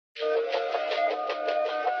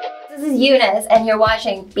This is Eunice, and you're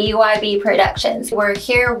watching BYB Productions. We're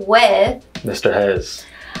here with Mr. Hez.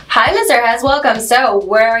 Hi, Mr. Hez. Welcome. So,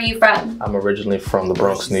 where are you from? I'm originally from the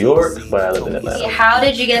Bronx, New York, but I live in Atlanta. How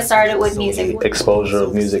did you get started with music? Exposure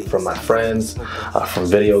of music from my friends, from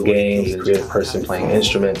video games, and creative person playing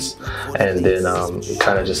instruments, and then it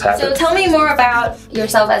kind of just happened. So, tell me more about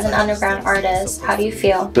yourself as an underground artist. How do you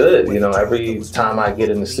feel? Good. You know, every time I get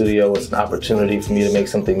in the studio, it's an opportunity for me to make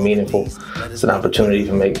something meaningful. It's an opportunity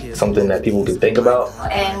to make something that people can think about.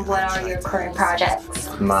 And what are your current projects?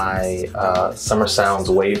 My Summer Sounds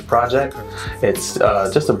Wave project. It's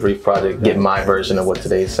just a brief project, get my version of what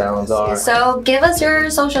today's sounds are. So give us your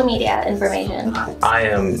social media information. I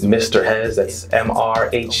am Mr. Hez, that's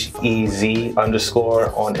MRHEZ_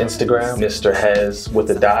 on Instagram. Mr. Hez with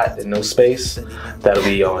a dot and no space. That'll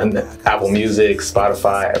be on Apple Music,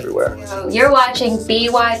 Spotify, everywhere. So you're watching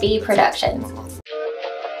BYB Productions.